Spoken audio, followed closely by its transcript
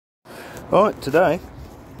Right, today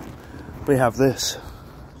we have this.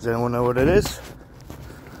 Does anyone know what it is?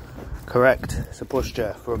 Correct, it's a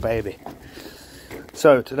pushchair for a baby.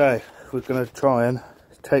 So today we're going to try and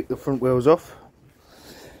take the front wheels off.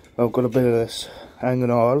 I've got a bit of this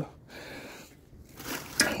hanging oil.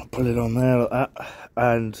 I'll put it on there like that.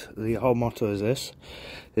 And the whole motto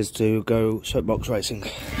is to go soapbox racing.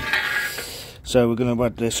 So we're going to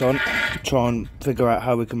add this on, try and figure out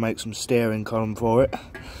how we can make some steering column for it.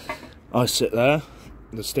 I sit there,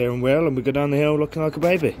 the steering wheel, and we go down the hill looking like a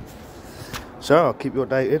baby. So I'll keep you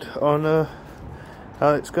updated on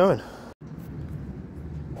how it's going.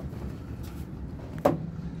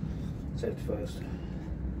 Safety first.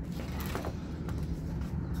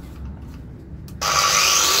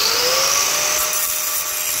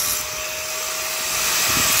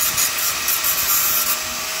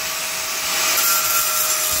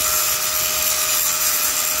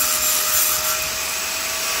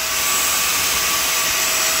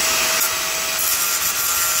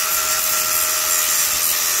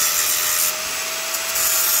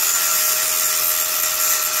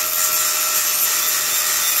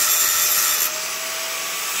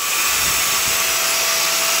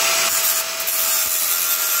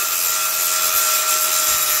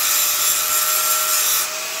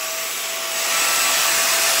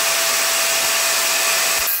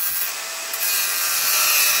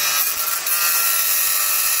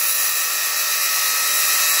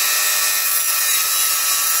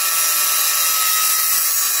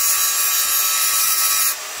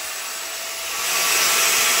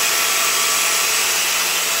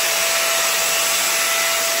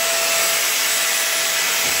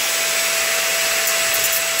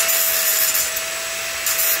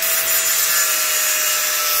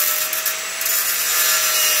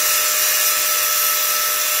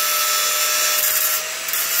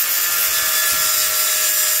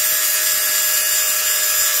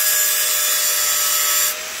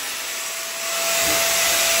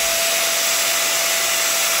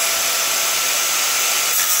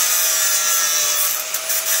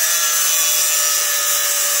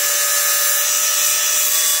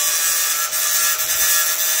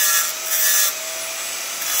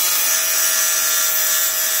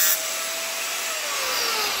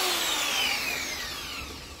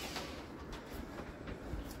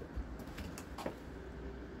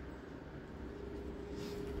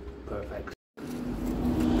 Perfect.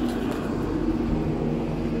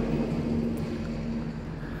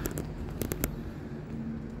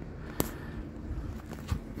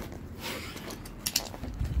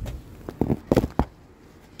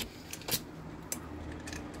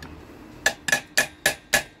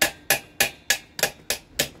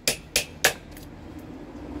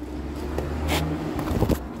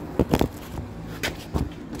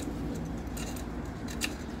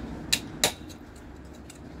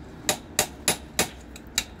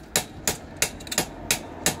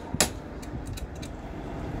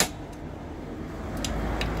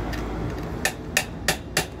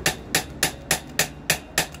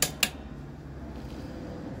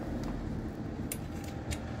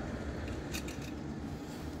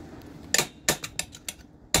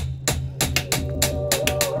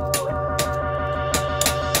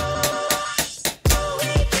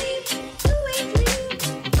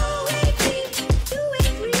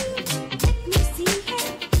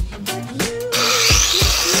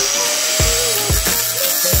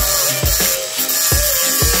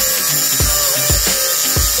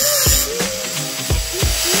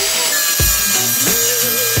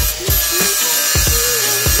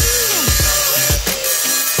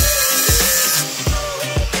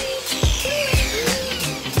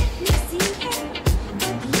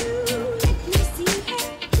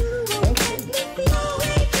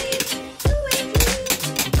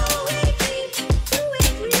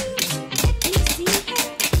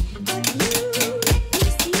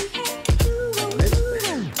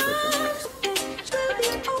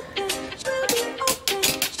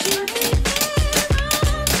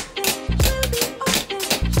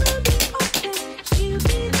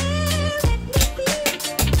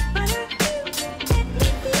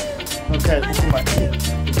 Okay, we'll come back here.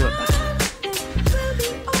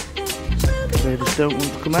 They just don't want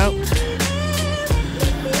to come out.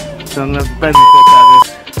 So I'm going to bend the fuck out of this.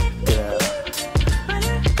 Get out.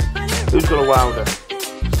 Who's got a welder?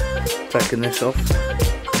 Taking this off.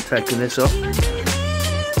 I'm taking this off.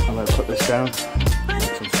 I'm going to put this down. Make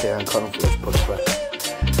some steering column for this push back.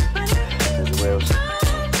 There's the wheels.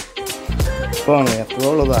 Finally, after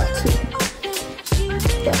all of that,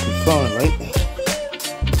 back and finally,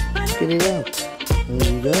 get it out.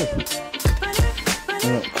 There you go. And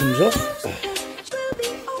that comes off.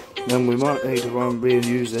 then we might need to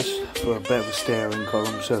reuse this for a bit of a steering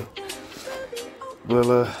column, so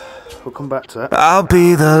we'll come back to that. I'll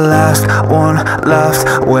be the last one left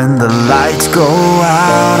when the lights go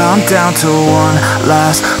out. I'm down to one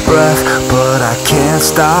last breath, but I can't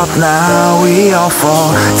stop now. We all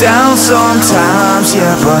fall down sometimes,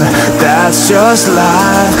 yeah, but that's just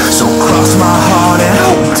life. So cross my heart and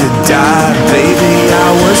hope to die. Baby, I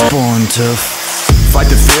was born to fight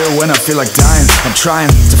the fear when I feel like dying. I'm trying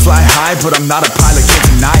to fly high, but I'm not a pilot, can't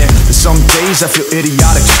deny it. There's some days I feel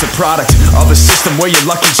idiotic, just a product of a system where you're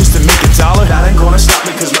lucky just to make a dollar. That ain't gonna stop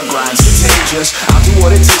me cause my grind's contagious. I'll do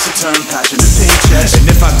what it takes to turn passion to paychecks. And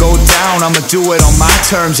if I go down, I'ma do it on my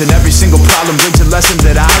terms. And every single problem brings a lesson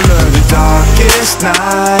that I learned. The darkest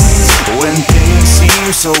nights, when things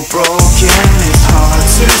seem so broken, it's hard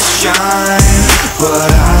to shine, but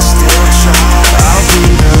I still try. I'll be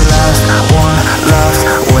the last one left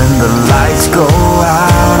when the lights go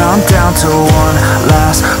out. I'm down to one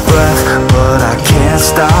last breath, but I can't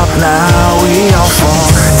stop now. We all fall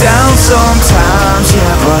down sometimes,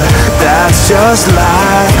 yeah, but that's just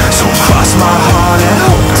life. So cross my heart and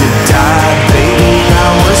hope to die. Baby,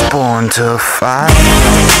 I was born to fight.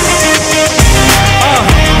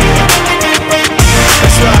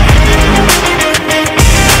 That's right.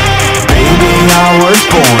 Baby, I was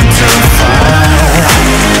born to fight.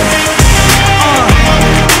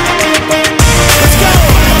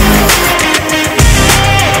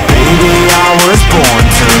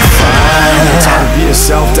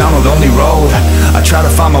 Down a lonely road, I try to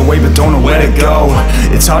find my way but don't know where to go.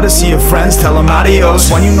 It's hard to see your friends, tell them adios.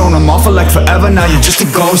 When you known them all for like forever, now you're just a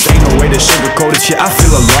ghost. Ain't no way to sugarcoat it, yeah, I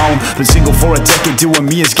feel alone. Been single for a decade, doing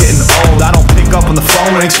me is getting old. I don't pick up on the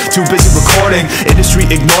phone rings, too busy recording. Industry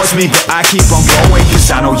ignores me, but I keep on going, cause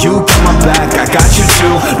I know you got my back, I got you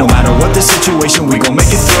too. No matter what the situation, we gon' make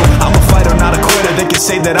it through. I'm a fighter, not a quitter. They can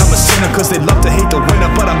say that I'm a sinner, cause they love to hate the winner,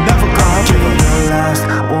 but I'm never gonna give up. The last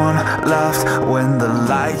one left when the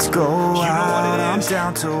lights go out. I'm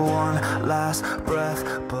down to one last breath,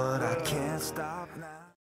 but I can't stop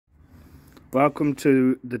now. Welcome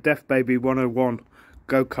to the Death Baby 101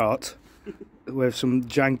 go-kart with some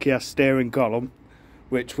janky ass steering column,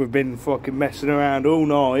 which we've been fucking messing around all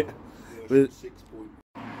night with.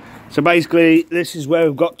 So basically this is where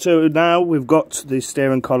we've got to now. We've got the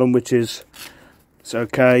steering column, which is, it's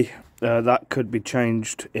okay, that could be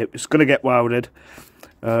changed. It's going to get welded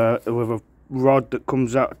with a rod that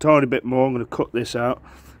comes out a tiny bit more. I'm going to cut this out,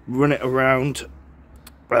 run it around,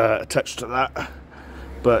 attached to that,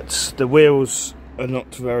 but the wheels are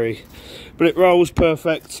not very, but it rolls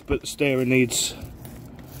perfect, but the steering needs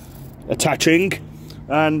attaching,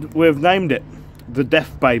 and we've named it the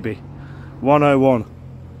Death Baby 101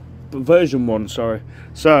 version 1, sorry.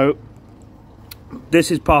 So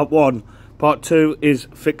this is part 1. Part 2 is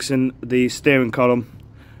fixing the steering column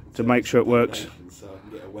to make sure it works.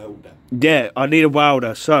 Yeah, I need a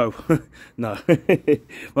welder, so no.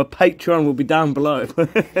 My Patreon will be down below.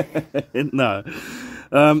 No.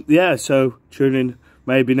 Yeah, so tune in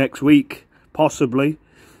maybe next week, possibly,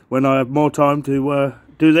 when I have more time to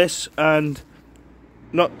do this and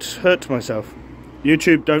not hurt myself.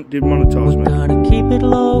 YouTube, don't demonetize me. Gotta keep it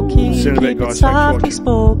low key, See you in a bit, keep guys. it softly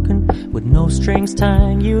spoken, with no strings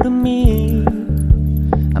tying you to me.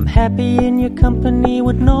 I'm happy in your company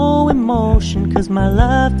with no emotion, 'cause my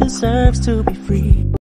love deserves to be free.